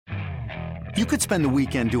You could spend the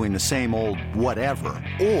weekend doing the same old whatever,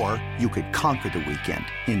 or you could conquer the weekend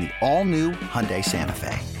in the all-new Hyundai Santa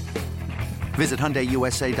Fe. Visit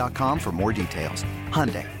HyundaiUSA.com for more details.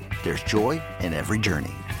 Hyundai, there's joy in every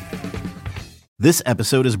journey. This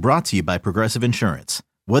episode is brought to you by Progressive Insurance.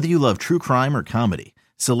 Whether you love true crime or comedy,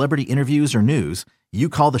 celebrity interviews or news, you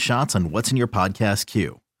call the shots on what's in your podcast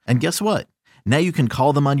queue. And guess what? Now you can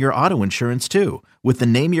call them on your auto insurance too with the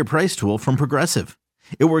Name Your Price tool from Progressive.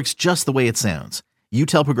 It works just the way it sounds. You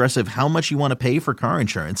tell Progressive how much you want to pay for car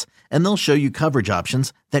insurance, and they'll show you coverage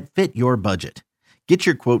options that fit your budget. Get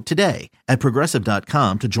your quote today at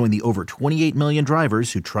Progressive.com to join the over 28 million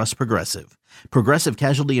drivers who trust Progressive. Progressive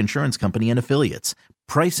Casualty Insurance Company and Affiliates.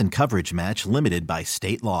 Price and coverage match limited by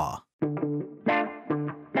state law.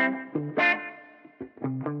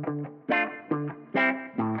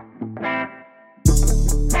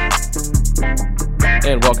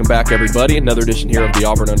 And welcome back, everybody. Another edition here of the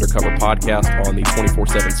Auburn Undercover podcast on the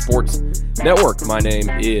 24/7 Sports Network. My name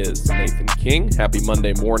is Nathan King. Happy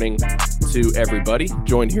Monday morning to everybody.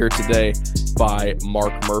 Joined here today by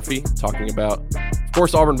Mark Murphy, talking about, of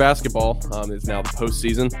course, Auburn basketball. Is now the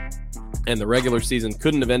postseason, and the regular season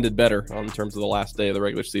couldn't have ended better in terms of the last day of the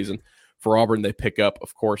regular season for Auburn. They pick up,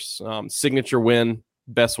 of course, signature win,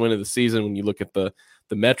 best win of the season when you look at the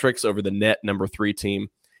metrics over the net number 3 team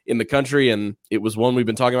in the country, and it was one we've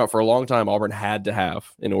been talking about for a long time Auburn had to have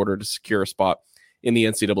in order to secure a spot in the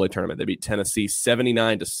NCAA tournament. They beat Tennessee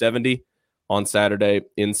 79-70 on Saturday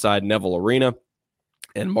inside Neville Arena.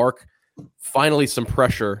 And Mark, finally some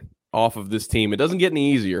pressure off of this team. It doesn't get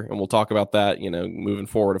any easier, and we'll talk about that, moving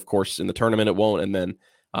forward. Of course, in the tournament it won't, and then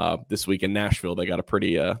this week in Nashville they got a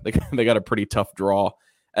pretty they got a pretty tough draw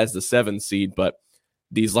as the 7 seed. But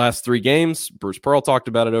these last 3 games, Bruce Pearl talked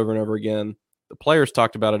about it over and over again. The players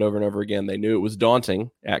talked about it over and over again. They knew it was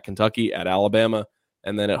daunting at Kentucky, at Alabama,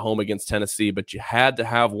 and then at home against Tennessee, but you had to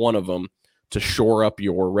have one of them to shore up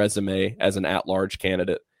your resume as an at-large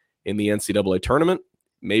candidate in the NCAA tournament.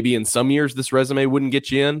 Maybe in some years this resume wouldn't get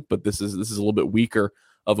you in, but this is a little bit weaker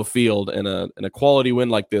of a field, and a quality win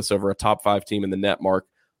like this over a top 5 team in the net, Mark,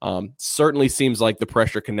 certainly seems like the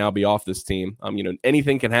pressure can now be off this team.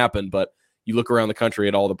 Anything can happen, but you look around the country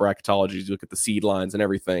at all the bracketologies, you look at the seed lines and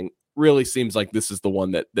everything, really seems like this is the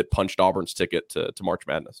one that punched Auburn's ticket to March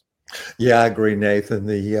Madness. Yeah, I agree, Nathan.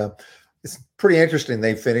 It's pretty interesting.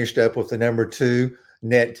 They finished up with the number 2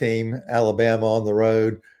 net team, Alabama, on the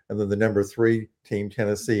road, and then the number 3 team,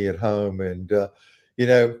 Tennessee, at home. And,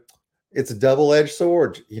 it's a double-edged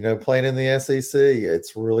sword, playing in the SEC.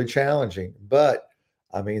 It's really challenging. But,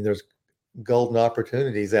 there's golden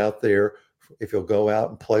opportunities out there if you'll go out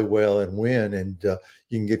and play well and win, and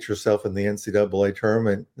you can get yourself in the NCAA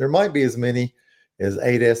tournament. There might be as many as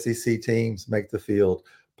 8 SEC teams make the field,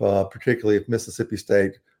 particularly if Mississippi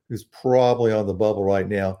State, who's probably on the bubble right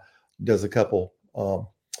now, does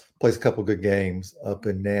plays a couple good games up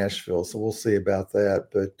in Nashville. So we'll see about that.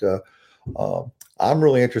 But I'm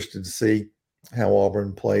really interested to see how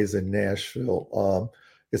Auburn plays in Nashville.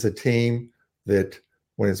 It's a team that,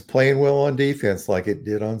 when it's playing well on defense like it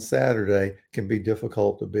did on Saturday, can be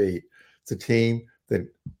difficult to beat. It's a team that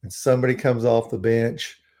when somebody comes off the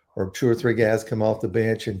bench, or 2 or 3 guys come off the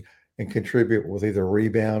bench and contribute with either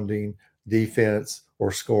rebounding, defense,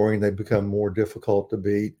 or scoring, they become more difficult to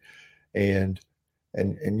beat. And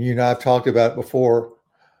I've talked about it before,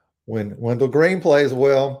 when Wendell Green plays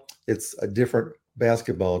well, it's a different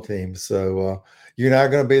basketball team. So you and I are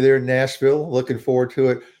going to be there in Nashville. Looking forward to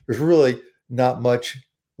it. There's really not much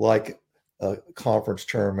like a conference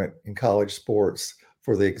tournament in college sports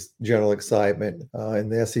for the general excitement. In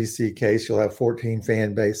the SEC case, you'll have 14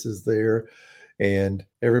 fan bases there, and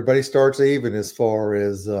everybody starts even as far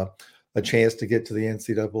as a chance to get to the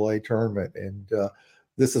NCAA tournament. And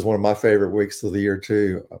this is one of my favorite weeks of the year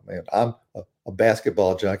too. I'm a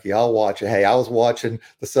basketball junkie. I'll watch it. Hey, I was watching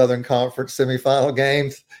the Southern Conference semifinal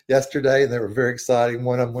games yesterday, and they were very exciting.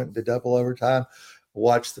 One of them went into double overtime.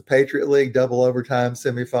 Watched the Patriot League double overtime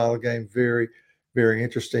semifinal game. Very, very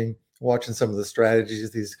interesting. Watching some of the strategies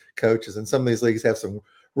of these coaches, and some of these leagues have some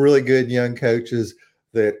really good young coaches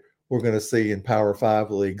that we're going to see in Power 5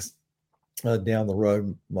 leagues down the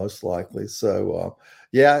road, most likely. So,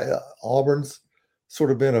 Auburn's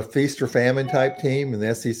sort of been a feast or famine type team in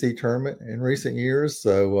the SEC tournament in recent years.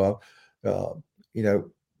 So,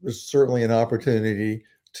 there's certainly an opportunity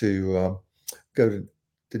to go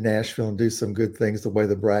to Nashville and do some good things the way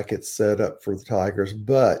the bracket's set up for the Tigers.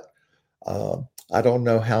 But I don't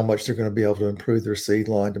know how much they're going to be able to improve their seed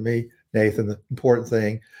line. To me, Nathan, the important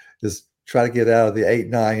thing is try to get out of the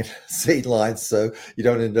 8-9 seed line so you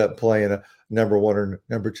don't end up playing a number 1 or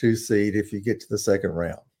number 2 seed if you get to the second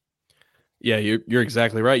round. Yeah, you're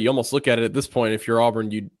exactly right. You almost look at it at this point. If you're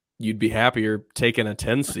Auburn, you'd be happier taking a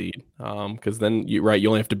 10 seed, because then you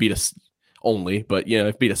only have to beat but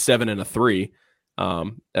beat a 7 and a 3,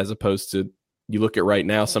 as opposed to, you look at right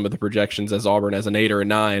now some of the projections as Auburn as an 8 or a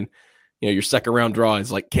 9. Your second round draw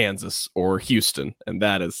is like Kansas or Houston, and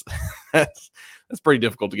that is that's pretty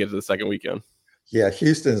difficult to get to the second weekend. Yeah,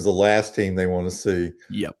 Houston is the last team they want to see.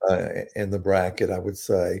 Yep. In the bracket, I would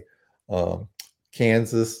say.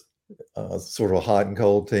 Kansas, sort of a hot and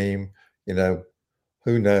cold team.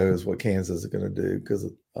 Who knows what Kansas is going to do,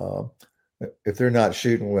 because if they're not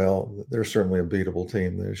shooting well, they're certainly a beatable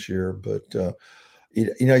team this year. But,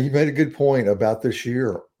 you made a good point about this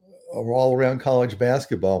year. All around college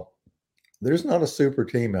basketball, there's not a super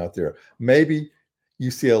team out there. Maybe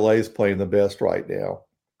UCLA is playing the best right now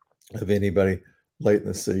of anybody late in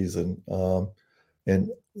the season. And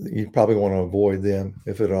you probably want to avoid them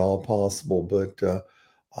if at all possible. But,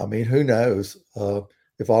 who knows?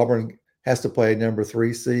 If Auburn has to play a number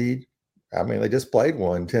 3 seed, they just played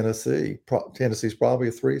one, Tennessee. Tennessee's probably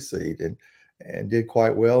a 3 seed and did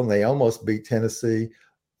quite well. And they almost beat Tennessee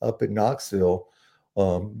up at Knoxville.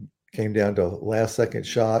 Came down to a last-second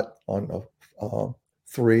shot on a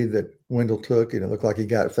 3 that Wendell took, and it looked like he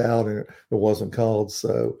got fouled, and it wasn't called.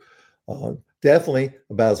 So definitely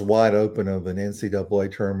about as wide open of an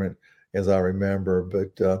NCAA tournament as I remember.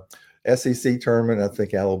 But SEC tournament, I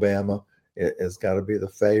think Alabama has got to be the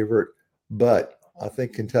favorite. But I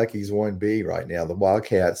think Kentucky's 1B right now. The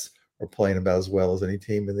Wildcats are playing about as well as any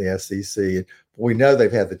team in the SEC. And we know they've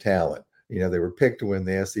had the talent. They were picked to win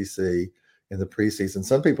the SEC in the preseason.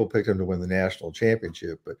 Some people picked them to win the national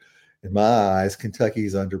championship. But in my eyes,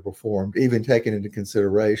 Kentucky's underperformed, even taking into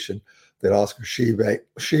consideration that Oscar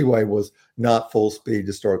Tshiebwe was not full speed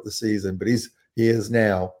to start the season, but he is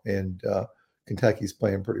now, and Kentucky's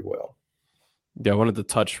playing pretty well. Yeah, I wanted to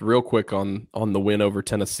touch real quick on the win over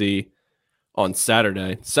Tennessee on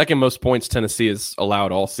Saturday. Second most points Tennessee has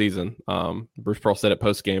allowed all season. Bruce Pearl said at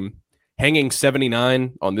postgame, hanging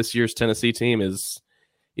 79 on this year's Tennessee team is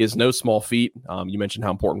no small feat. You mentioned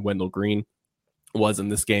how important Wendell Green was in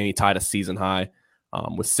this game. He tied a season high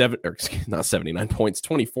with 79 points,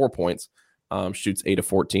 24 points. Shoots 8 of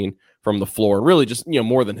 14 from the floor. Really just,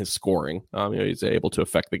 more than his scoring. He's able to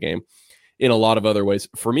affect the game in a lot of other ways.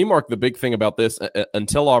 For me, Mark, the big thing about this,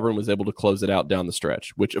 until Auburn was able to close it out down the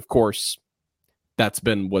stretch, which of course that's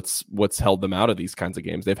been what's held them out of these kinds of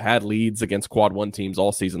games. They've had leads against quad 1 teams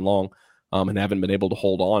all season long, and haven't been able to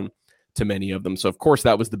hold on to many of them. So of course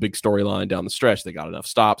that was the big storyline down the stretch. They got enough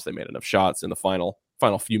stops. They made enough shots in the final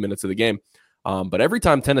few minutes of the game. But every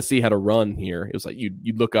time Tennessee had a run here, it was like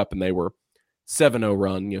you'd look up and they were 7-0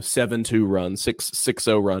 run, 7-2 run,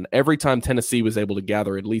 6-0 run. Every time Tennessee was able to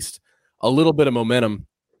gather at least a little bit of momentum,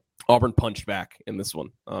 Auburn punched back in this one,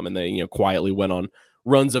 and they quietly went on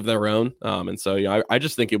runs of their own. And so I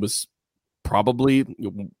just think it was probably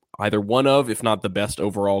either one of, if not the best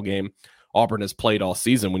overall game Auburn has played all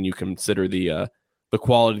season when you consider the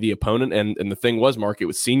quality of the opponent. And the thing was, Mark, it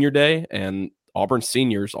was senior day, and Auburn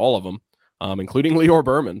seniors, all of them, including Lior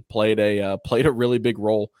Berman, played a really big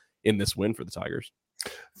role in this win for the Tigers.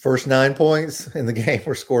 First 9 points in the game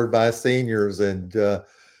were scored by seniors, and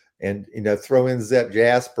throw in Zep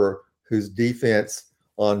Jasper, whose defense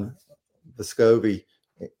on Vescovi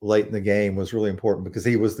late in the game was really important, because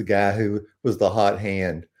he was the guy who was the hot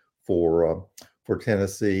hand for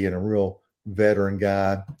Tennessee, and a real veteran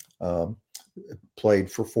guy.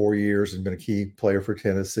 Played for 4 years and been a key player for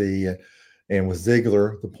Tennessee. And with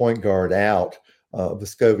Ziegler, the point guard, out,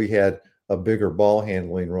 Vescovi had a bigger ball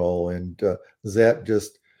handling role, and Zep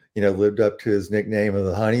just lived up to his nickname of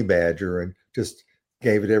the Honey Badger and just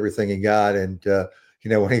gave it everything he got. And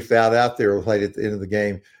when he fouled out there late at the end of the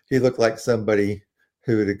game, he looked like somebody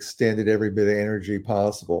who had extended every bit of energy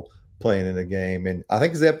possible playing in the game. And I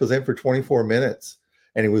think Zep was in for 24 minutes,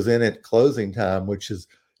 and he was in at closing time, which is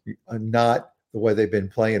not the way they've been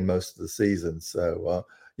playing most of the season. So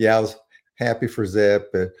I was happy for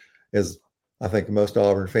Zep. As I think most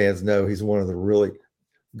Auburn fans know, he's one of the really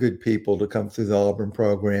good people to come through the Auburn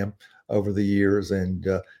program over the years. And,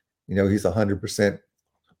 he's 100%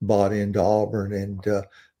 bought into Auburn. And,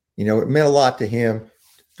 it meant a lot to him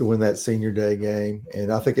to win that senior day game.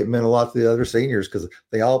 And I think it meant a lot to the other seniors, because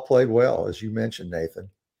they all played well, as you mentioned, Nathan.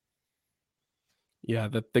 Yeah,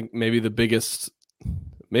 I think maybe the biggest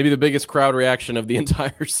crowd reaction of the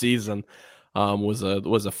entire season was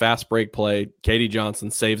a fast break play. Katie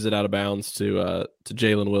Johnson saves it out of bounds to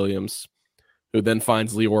Jalen Williams, who then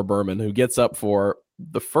finds Lior Berman, who gets up for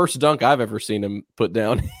the first dunk I've ever seen him put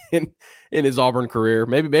down in his Auburn career.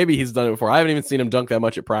 Maybe he's done it before. I haven't even seen him dunk that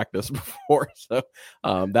much at practice before. So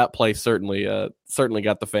that play certainly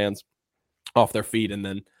got the fans off their feet. And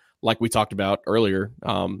then, like we talked about earlier,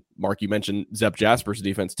 Mark, you mentioned Zep Jasper's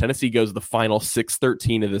defense. Tennessee goes the final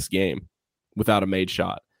 6-13 of this game without a made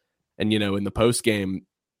shot. And, in the post game,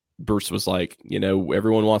 Bruce was like,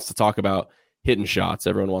 everyone wants to talk about hitting shots.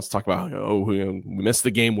 Everyone wants to talk about, we missed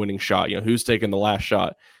the game-winning shot. Who's taking the last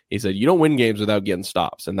shot? He said, you don't win games without getting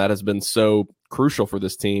stops. And that has been so crucial for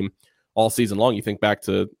this team all season long. You think back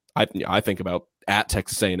to, I think about at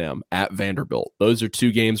Texas A&M, at Vanderbilt. Those are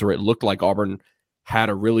two games where it looked like Auburn had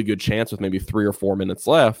a really good chance with maybe 3 or 4 minutes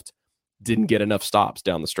left, didn't get enough stops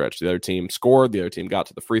down the stretch. The other team scored. The other team got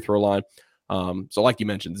to the free throw line. So like you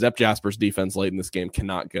mentioned, Zep Jasper's defense late in this game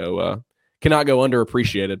cannot go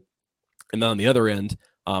underappreciated. And then on the other end,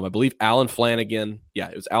 I believe Alan Flanagan,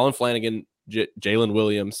 it was Alan Flanagan, Jalen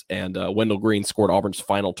Williams, and Wendell Green scored Auburn's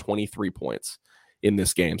final 23 points in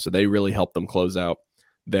this game. So they really helped them close out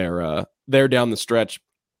their down the stretch.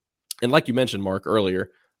 And like you mentioned, Mark,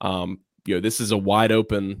 earlier, this is a wide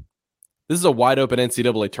open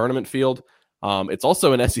NCAA tournament field. It's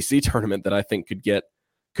also an SEC tournament that I think could get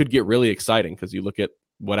really exciting, because you look at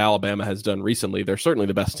what Alabama has done recently. They're certainly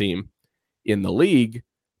the best team in the league,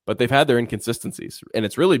 but they've had their inconsistencies, and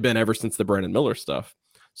it's really been ever since the Brandon Miller stuff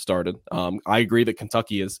started. I agree that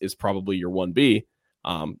Kentucky is probably your 1B.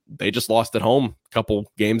 They just lost at home a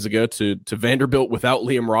couple games ago to Vanderbilt without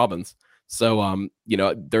Liam Robbins. So,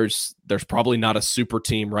 there's probably not a super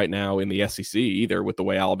team right now in the SEC either, with the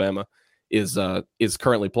way Alabama is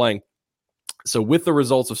currently playing. So with the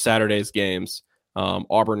results of Saturday's games,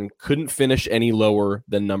 Auburn couldn't finish any lower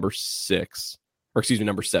than number 7.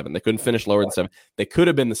 They couldn't finish lower than 7. They could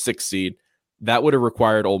have been the 6th seed. That would have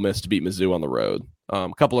required Ole Miss to beat Mizzou on the road. A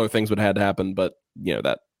couple other things would have had to happen, but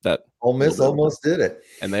that Ole Miss almost did it,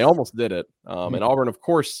 and they almost did it. And Auburn, of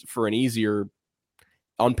course, for an easier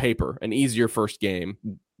first game,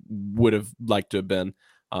 would have liked to have been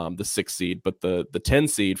the 6th seed, but the 10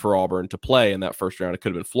 seed for Auburn to play in that first round, it could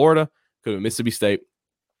have been Florida, could have been Mississippi State,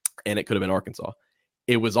 and it could have been Arkansas.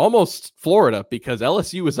 It was almost Florida, because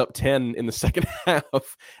LSU was up 10 in the second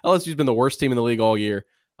half. LSU's been the worst team in the league all year,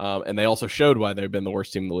 and they also showed why they've been the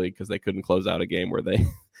worst team in the league, because they couldn't close out a game where they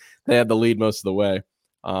had the lead most of the way.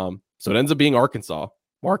 So it ends up being Arkansas,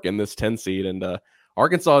 Mark, in this 10 seed, and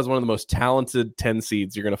Arkansas is one of the most talented 10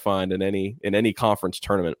 seeds you're going to find in any conference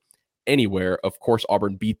tournament anywhere. Of course,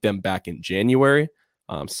 Auburn beat them back in January,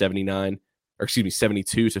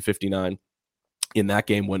 72-59. In that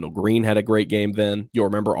game, Wendell Green had a great game then. You'll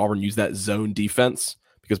remember Auburn used that zone defense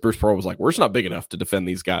because Bruce Pearl was like, we're just not big enough to defend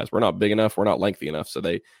these guys. We're not big enough. We're not lengthy enough. So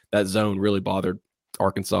that zone really bothered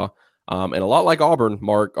Arkansas. And a lot like Auburn,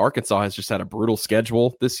 Mark, Arkansas has just had a brutal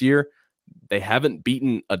schedule this year. They haven't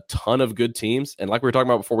beaten a ton of good teams. And like we were talking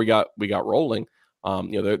about before we got rolling, their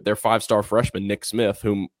 5-star freshman, Nick Smith,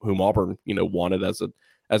 whom Auburn, wanted as a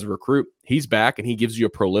recruit, he's back, and he gives you a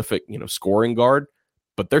prolific, scoring guard.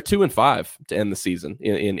 But they're 2-5 to end the season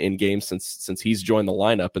in games since he's joined the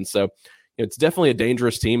lineup. And so it's definitely a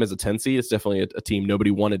dangerous team as a 10 seed. It's definitely a team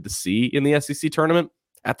nobody wanted to see in the SEC tournament.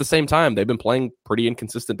 At the same time, they've been playing pretty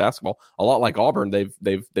inconsistent basketball. A lot like Auburn, they've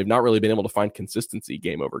not really been able to find consistency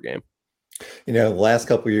game over game. The last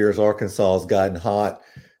couple of years, Arkansas has gotten hot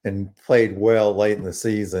and played well late in the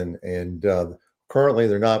season, and currently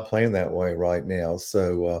they're not playing that way right now.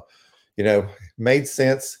 So, made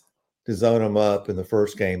sense to zone them up in the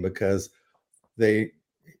first game, because Davis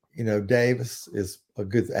is a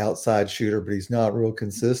good outside shooter, but he's not real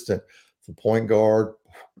consistent. The point guard,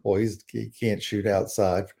 he can't shoot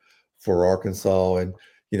outside for Arkansas, and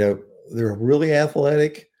they're really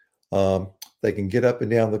athletic. They can get up and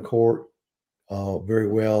down the court very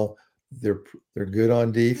well. They're good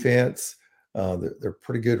on defense. They're a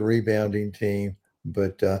pretty good rebounding team,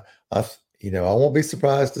 but I won't be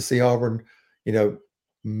surprised to see Auburn,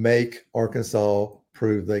 make Arkansas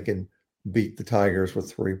prove they can beat the Tigers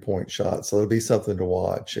with 3-point shots. So it'll be something to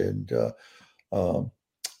watch. And,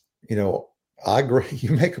 I agree.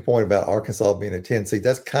 You make a point about Arkansas being a 10 seed.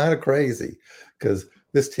 That's kind of crazy, because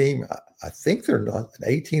this team, I think they're not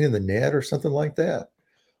 18 in the net or something like that.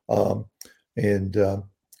 It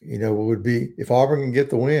would be, if Auburn can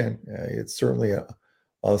get the win, it's certainly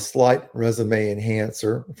a slight resume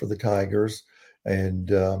enhancer for the Tigers.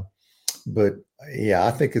 But yeah,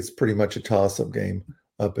 I think it's pretty much a toss-up game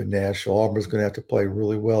up in Nashville. Auburn's going to have to play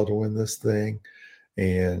really well to win this thing,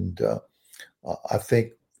 and I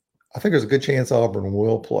think there's a good chance Auburn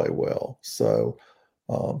will play well. So,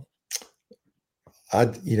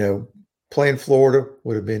 playing Florida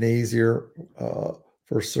would have been easier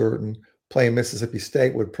for certain. Playing Mississippi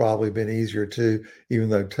State would probably have been easier too, even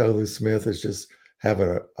though Tolu Smith is just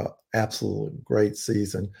having an absolutely great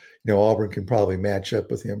season. Auburn can probably match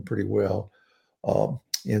up with him pretty well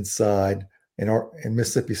inside. And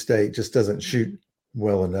Mississippi State just doesn't shoot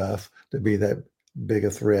well enough to be that big a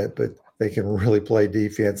threat, but they can really play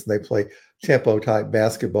defense, and they play tempo type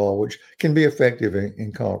basketball, which can be effective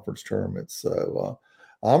in conference tournaments. So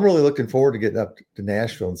I'm really looking forward to getting up to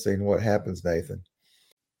Nashville and seeing what happens, Nathan.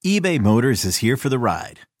 eBay Motors is here for the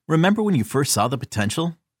ride. Remember when you first saw the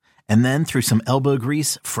potential? And then through some elbow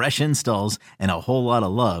grease, fresh installs, and a whole lot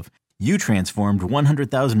of love, you transformed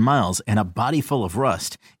 100,000 miles and a body full of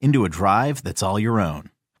rust into a drive that's all your own.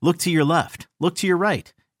 Look to your left. Look to your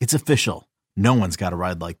right. It's official. No one's got a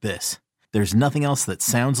ride like this. There's nothing else that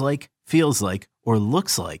sounds like, feels like, or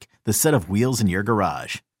looks like the set of wheels in your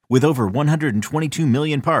garage. With over 122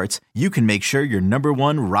 million parts, you can make sure your number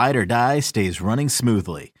one ride or die stays running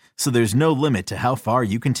smoothly. So there's no limit to how far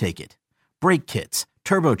you can take it. Brake kits,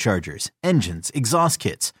 turbochargers, engines, exhaust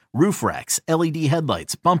kits, roof racks, LED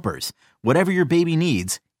headlights, bumpers, whatever your baby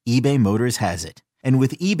needs, eBay Motors has it. And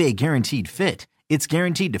with eBay Guaranteed Fit, it's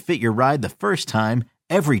guaranteed to fit your ride the first time,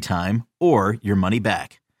 every time, or your money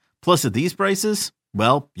back. Plus, at these prices,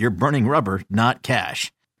 well, you're burning rubber, not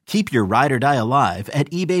cash. Keep your ride or die alive at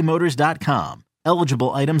ebaymotors.com.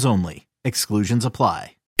 Eligible items only. Exclusions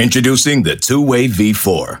apply. Introducing the two-way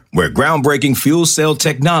V4, where groundbreaking fuel cell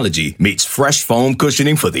technology meets fresh foam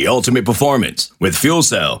cushioning for the ultimate performance. With fuel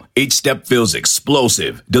cell, each step feels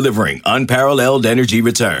explosive, delivering unparalleled energy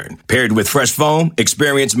return. Paired with fresh foam,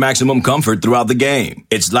 experience maximum comfort throughout the game.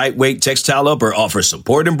 Its lightweight textile upper offers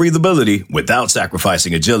support and breathability without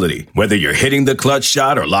sacrificing agility. Whether you're hitting the clutch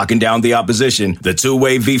shot or locking down the opposition, the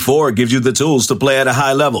two-way V4 gives you the tools to play at a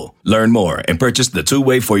high level. Learn more and purchase the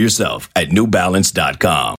two-way for yourself at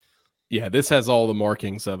newbalance.com. Yeah, this has all the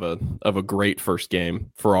markings of a great first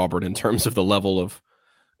game for Auburn in terms of the level of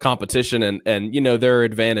competition, and there are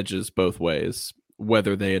advantages both ways,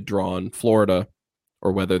 whether they had drawn Florida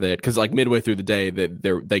or whether they had, because like midway through the day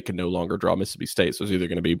they could no longer draw Mississippi State, so it's either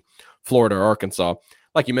going to be Florida or Arkansas.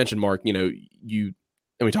 Like you mentioned, Mark, and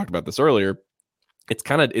we talked about this earlier.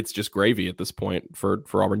 It's just gravy at this point for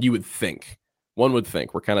Auburn. One would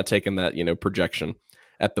think we're kind of taking that projection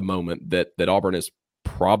at the moment that Auburn is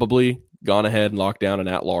probably gone ahead and locked down an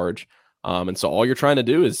at-large. And so all you're trying to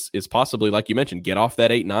do is possibly, like you mentioned, get off that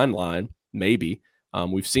 8-9 line, maybe.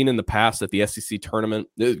 We've seen in the past that the SEC tournament,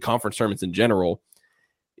 the conference tournaments in general,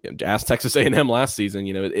 ask Texas A&M last season,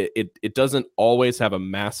 it doesn't always have a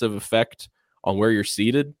massive effect on where you're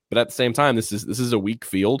seated. But at the same time, this is a weak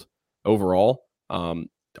field overall.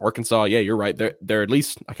 Arkansas, yeah, you're right. They're at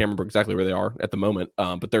least, I can't remember exactly where they are at the moment,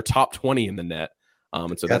 but they're top 20 in the net.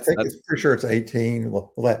 And so that's it's pretty sure it's 18.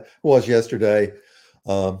 Well, that was yesterday.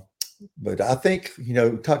 But I think,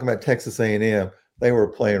 talking about Texas A&M, they were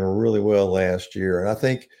playing really well last year. And I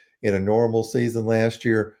think in a normal season last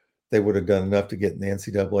year, they would have done enough to get in the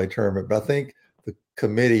NCAA tournament. But I think the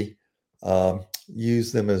committee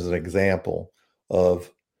used them as an example of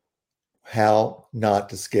how not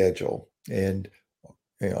to schedule. And,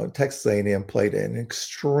 Texas A&M played an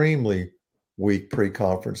extremely weak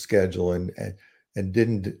pre-conference schedule and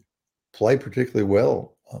didn't play particularly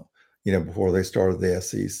well, before they started the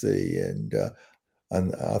SEC.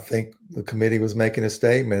 And I think the committee was making a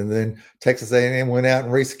statement. And then Texas A&M went out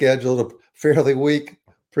and rescheduled a fairly weak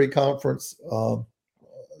pre-conference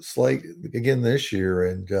slate again this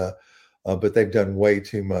year. But they've done way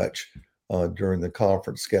too much during the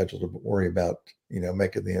conference schedule to worry about,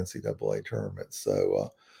 making the NCAA tournament.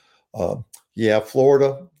 So,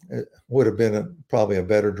 Florida would have been probably a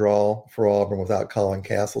better draw for Auburn without Colin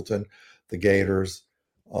Castleton. The Gators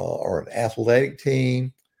are an athletic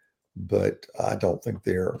team, but I don't think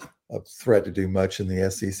they're a threat to do much in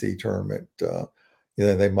the SEC tournament.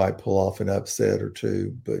 They might pull off an upset or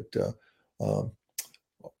two, but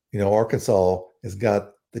Arkansas has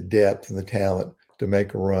got the depth and the talent to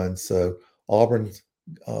make a run. So Auburn's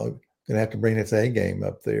going to have to bring its A game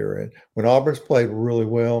up there. And when Auburn's played really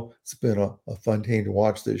well, it's been a fun team to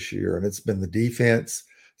watch this year. And it's been the defense.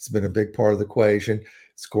 It's been a big part of the equation,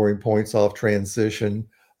 scoring points off transition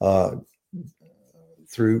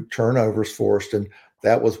through turnovers forced. And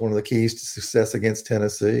that was one of the keys to success against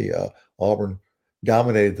Tennessee. Auburn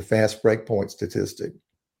dominated the fast break point statistic.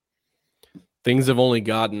 Things have only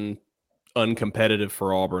gotten uncompetitive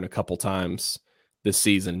for Auburn a couple times this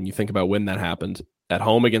season. You think about when that happened. At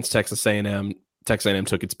home against Texas A&M, Texas A&M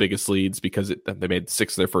took its biggest leads because they made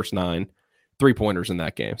 6 of their first 9 3-pointers in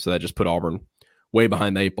that game. So that just put Auburn way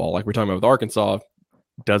behind the 8 ball. Like we're talking about with Arkansas,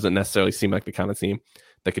 doesn't necessarily seem like the kind of team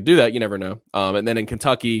that could do that. You never know. And then in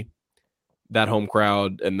Kentucky, that home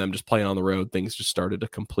crowd and them just playing on the road, things just started to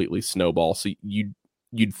completely snowball. So you'd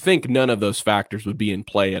think none of those factors would be in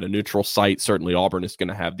play at a neutral site. Certainly Auburn is going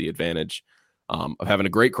to have the advantage of having a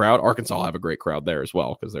great crowd. Arkansas will have a great crowd there as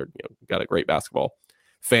well because they're got a great basketball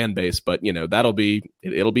fan base. But it'll be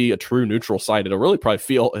a true neutral site. It'll really probably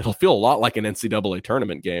feel a lot like an NCAA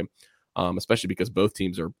tournament game, especially because both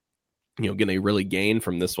teams are going to really gain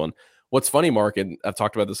from this one. What's funny, Mark, and I've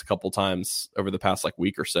talked about this a couple times over the past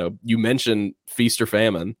week or so, you mentioned feast or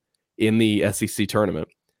famine in the SEC tournament.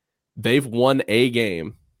 They've won a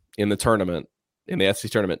game in the tournament, in the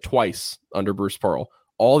SEC tournament, twice under Bruce Pearl.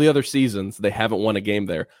 All the other seasons, they haven't won a game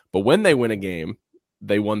there. But when they win a game,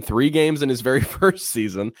 they won 3 games in his very first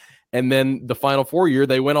season. And then the Final Four year,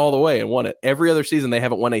 they went all the way and won it. Every other season, they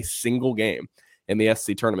haven't won a single game in the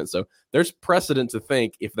SEC tournament. So there's precedent to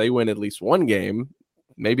think if they win at least one game,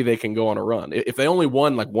 maybe they can go on a run. If they only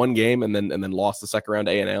won one game and then lost the second round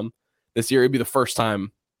to A&M this year, it'd be the first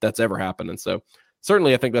time that's ever happened. And so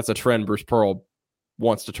certainly I think that's a trend Bruce Pearl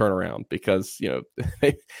wants to turn around because,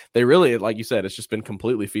 they really, like you said, it's just been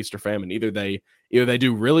completely feast or famine. Either they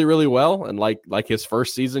do really, really well. And like his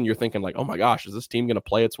first season, you're thinking oh my gosh, is this team going to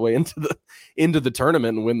play its way into the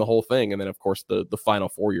tournament and win the whole thing? And then of course the Final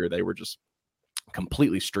Four year, they were just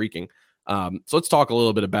completely streaking. So let's talk a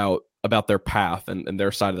little bit about their path and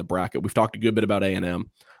their side of the bracket. We've talked a good bit about A&M.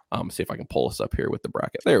 See if I can pull us up here with the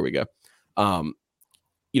bracket. There we go.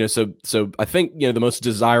 So I think, the most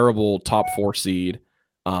desirable top 4 seed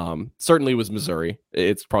certainly was Missouri.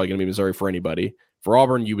 It's probably going to be Missouri for anybody. For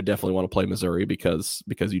Auburn, you would definitely want to play Missouri because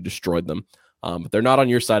you destroyed them. But they're not on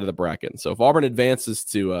your side of the bracket. So if Auburn advances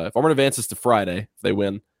to Friday, if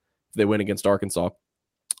they win against Arkansas,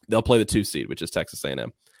 they'll play the 2 seed, which is Texas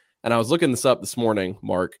A&M. And I was looking this up this morning,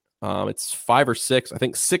 Mark. It's 5 or 6, I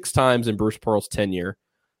think 6 times in Bruce Pearl's tenure.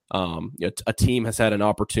 A team has had an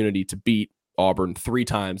opportunity to beat Auburn 3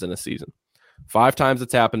 times in a season. 5 times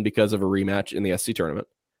it's happened because of a rematch in the SC tournament.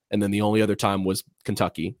 And then the only other time was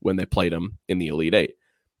Kentucky when they played them in the Elite 8.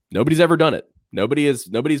 Nobody's ever done it. Nobody's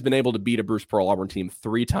been able to beat a Bruce Pearl Auburn team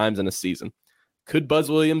 3 times in a season. Could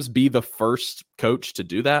Buzz Williams be the first coach to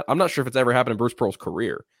do that? I'm not sure if it's ever happened in Bruce Pearl's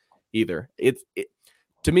career either.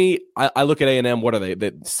 To me, I look at A&M. What are they?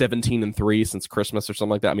 They're 17-3 since Christmas or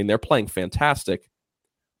something like that. I mean, they're playing fantastic.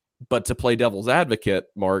 But to play devil's advocate,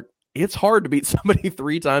 Mark, it's hard to beat somebody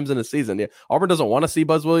 3 times in a season. Yeah, Auburn doesn't want to see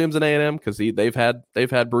Buzz Williams in A&M because they've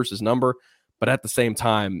had Bruce's number. But at the same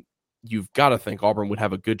time, you've got to think Auburn would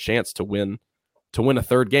have a good chance to win a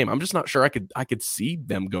 3rd game. I'm just not sure I could see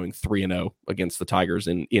them going 3-0 against the Tigers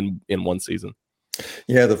in one season.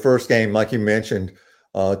 Yeah, the first game, like you mentioned,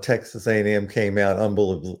 Texas A&M came out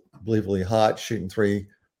unbelievably hot, shooting 3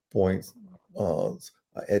 points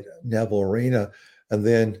at Neville Arena, and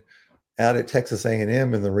then out at Texas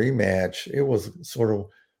A&M in the rematch, it was sort of.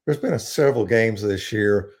 There's been several games this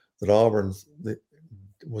year that Auburn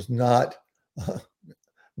was not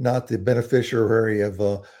the beneficiary of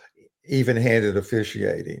even-handed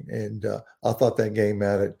officiating, and I thought that game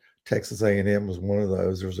out at Texas A&M was one of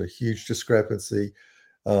those. There was a huge discrepancy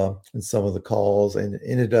in some of the calls, and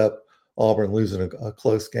ended up Auburn losing a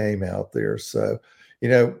close game out there. So,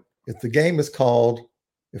 if the game is called,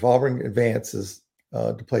 if Auburn advances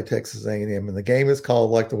to play Texas A&M, and the game is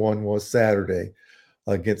called like the one was Saturday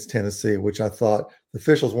against Tennessee, which I thought the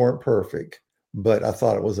officials weren't perfect, but I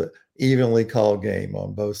thought it was an evenly called game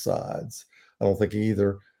on both sides. I don't think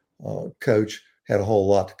either coach had a whole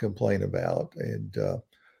lot to complain about, and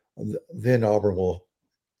then Auburn will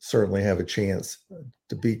certainly have a chance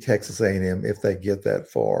to beat Texas A&M if they get that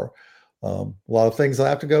far. A lot of things will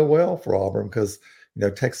have to go well for Auburn because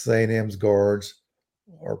Texas A&M's guards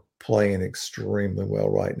are playing extremely well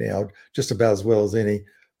right now, just about as well as any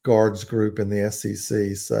guards group in the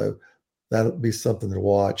SEC. So that'll be something to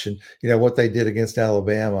watch. And what they did against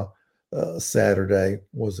Alabama Saturday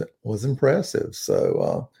was impressive.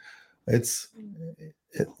 So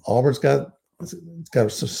Auburn's got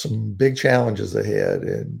some big challenges ahead,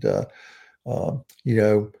 and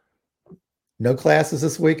no classes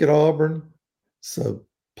this week at Auburn, so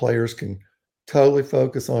players can totally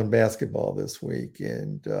focus on basketball this week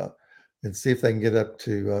and see if they can get up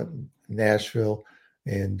to Nashville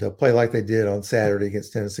and play like they did on Saturday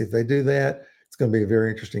against Tennessee. If they do that, it's going to be a very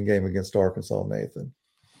interesting game against Arkansas, Nathan.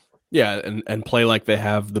 Yeah, and play like they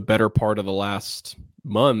have the better part of the last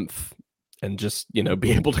month and just,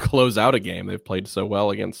 be able to close out a game. They've played so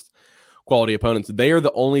well against quality opponents. They are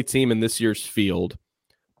the only team in this year's field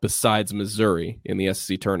besides Missouri in the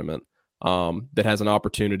SEC tournament that has an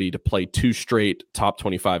opportunity to play 2 straight top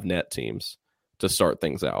 25 net teams to start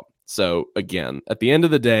things out. So again, at the end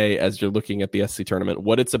of the day, as you're looking at the SEC tournament,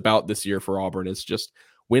 what it's about this year for Auburn is just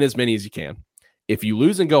win as many as you can. If you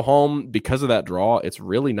lose and go home because of that draw, it's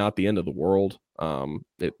really not the end of the world.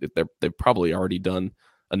 They've probably already done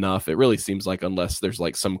enough. It really seems like, unless there's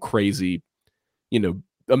like some crazy,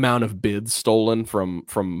 amount of bids stolen from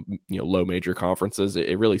low major conferences,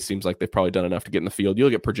 it really seems like they've probably done enough to get in the field. You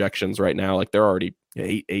look at projections right now, like they're already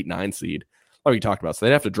 8-9 seed, like we talked about. So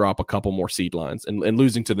they'd have to drop a couple more seed lines, and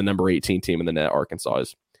losing to the number 18 team in the net, Arkansas,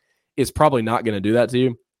 is probably not going to do that to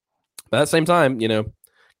you. But at the same time,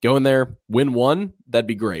 go in there, win 1, that'd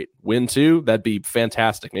be great. Win 2, that'd be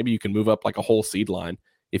fantastic. Maybe you can move up like a whole seed line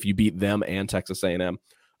if you beat them and Texas A&M.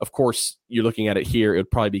 Of course, you're looking at it here, it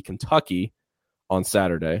would probably be Kentucky on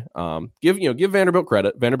Saturday. Give Vanderbilt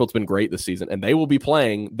credit. Vanderbilt's been great this season, and they will be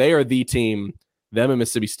playing. They are the team, them and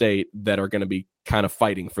Mississippi State, that are going to be kind of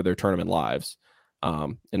fighting for their tournament lives.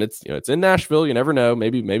 And it's in Nashville. You never know.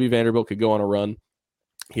 Maybe Vanderbilt could go on a run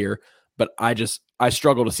here, but I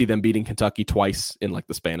struggle to see them beating Kentucky twice in like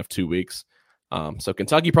the span of 2 weeks. So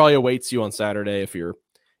Kentucky probably awaits you on Saturday if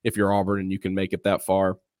you're Auburn and you can make it that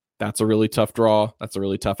far. That's a really tough draw. That's a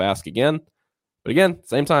really tough ask again. But again,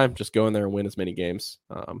 same time, just go in there and win as many games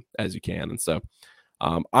as you can. And so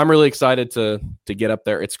I'm really excited to get up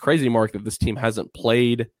there. It's crazy, Mark, that this team hasn't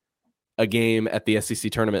played a game at the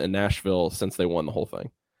SEC tournament in Nashville since they won the whole thing,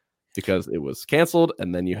 because it was canceled,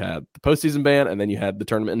 and then you had the postseason ban, and then you had the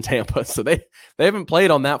tournament in Tampa. So they haven't played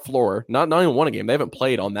on that floor, not even won a game. They haven't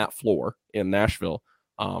played on that floor in Nashville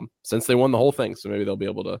since they won the whole thing. So maybe they'll be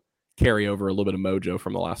able to carry over a little bit of mojo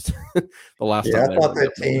from the last Yeah, time. I thought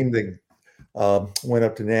that team that went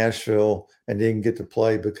up to Nashville and didn't get to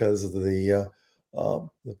play because of the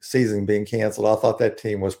season being canceled. I thought that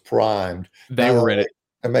team was primed. They were ready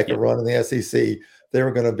to make a run in the SEC. They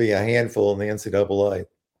were going to be a handful in the NCAA.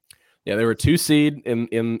 Yeah, they were 2 seed in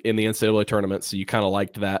the NCAA tournament, so you kind of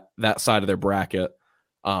liked that side of their bracket.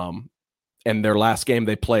 And their last game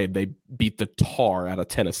they played, they beat the tar out of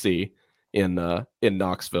Tennessee in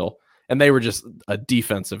Knoxville, and they were just a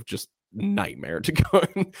defensive nightmare to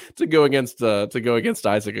go against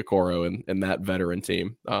Isaac Okoro and that veteran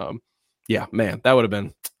team. Yeah, man, that would have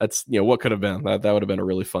been what could have been. That would have been a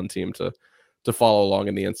really fun team to follow along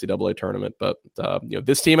in the NCAA tournament. But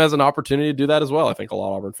this team has an opportunity to do that as well. I think a lot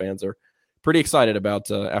of Auburn fans are pretty excited about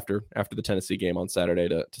after the Tennessee game on Saturday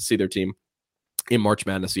to see their team in March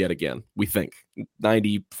Madness yet again. We think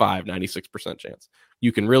 96% chance.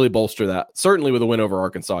 You can really bolster that. Certainly with a win over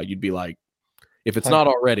Arkansas, you'd be like, if it's not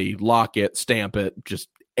already, lock it, stamp it, just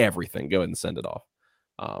everything. Go ahead and send it off.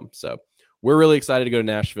 So we're really excited to go to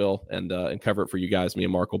Nashville and cover it for you guys. Me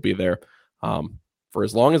and Mark will be there for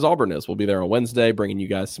as long as Auburn is. We'll be there on Wednesday, bringing you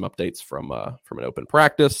guys some updates from an open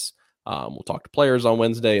practice. We'll talk to players on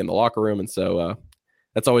Wednesday in the locker room, and so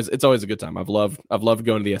it's always a good time. I've loved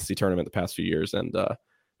going to the SC tournament the past few years, and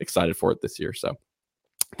excited for it this year. So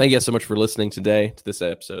thank you guys so much for listening today to this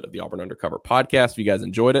episode of the Auburn Undercover podcast. If you guys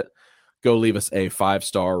enjoyed it, go leave us a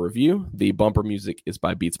 5-star review. The bumper music is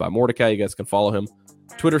by Beats by Mordecai. You guys can follow him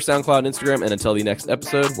Twitter, SoundCloud, Instagram, and until the next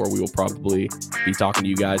episode, where we will probably be talking to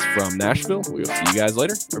you guys from Nashville, we will see you guys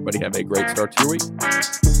later. Everybody have a great start to your week.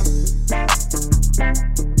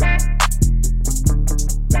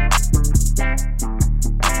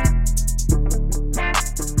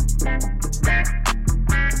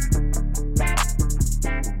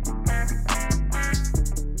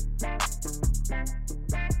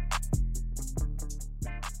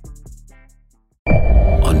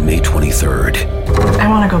 On May 23rd, I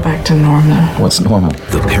want to go back to normal. What's normal?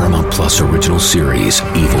 The Paramount Plus original series,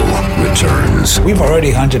 Evil, returns. We've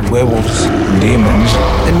already hunted werewolves, demons.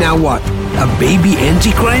 And now what? A baby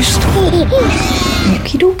Antichrist?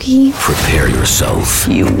 Okie dokie. Prepare yourself.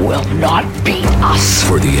 You will not beat us.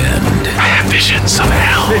 For the end. I have visions of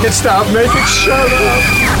hell. Make it stop, make it shut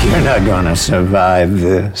up. You're not gonna survive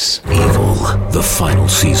this. Evil, the final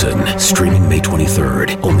season. Streaming May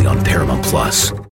 23rd, only on Paramount Plus.